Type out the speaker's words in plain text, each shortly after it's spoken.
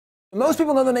Most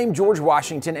people know the name George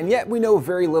Washington, and yet we know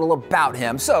very little about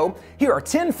him. So here are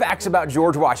 10 facts about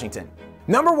George Washington.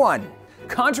 Number 1.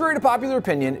 Contrary to popular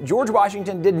opinion, George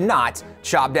Washington did not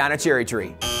chop down a cherry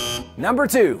tree. Number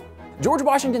 2. George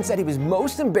Washington said he was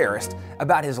most embarrassed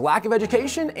about his lack of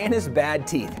education and his bad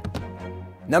teeth.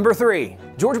 Number 3.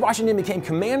 George Washington became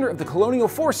commander of the colonial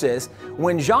forces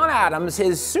when John Adams,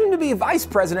 his soon-to-be vice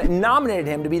president, nominated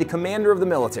him to be the commander of the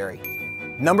military.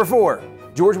 Number 4.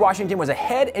 George Washington was a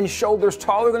head and shoulders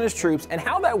taller than his troops, and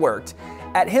how that worked,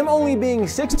 at him only being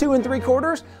 6'2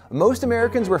 3/4, most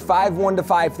Americans were 5'1 to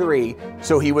 5'3,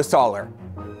 so he was taller.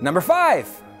 Number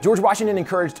 5. George Washington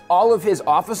encouraged all of his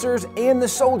officers and the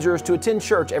soldiers to attend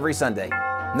church every Sunday.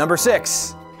 Number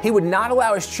 6. He would not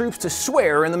allow his troops to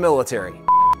swear in the military.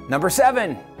 Number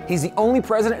 7. He's the only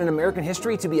president in American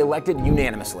history to be elected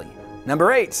unanimously.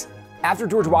 Number 8. After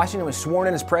George Washington was sworn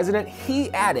in as president,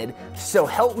 he added, "So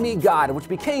help me God," which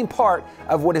became part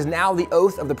of what is now the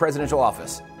oath of the presidential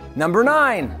office. Number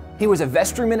 9. He was a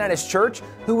vestryman at his church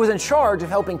who was in charge of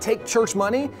helping take church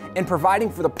money and providing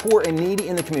for the poor and needy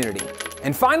in the community.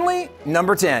 And finally,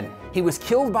 number 10. He was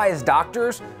killed by his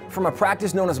doctors from a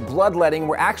practice known as bloodletting,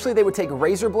 where actually they would take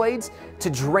razor blades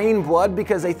to drain blood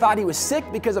because they thought he was sick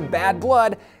because of bad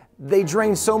blood. They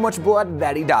drained so much blood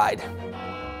that he died.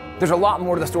 There's a lot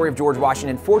more to the story of George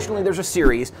Washington. Fortunately, there's a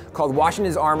series called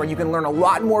Washington's Armor. You can learn a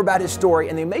lot more about his story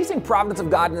and the amazing providence of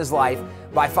God in his life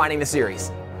by finding the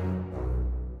series.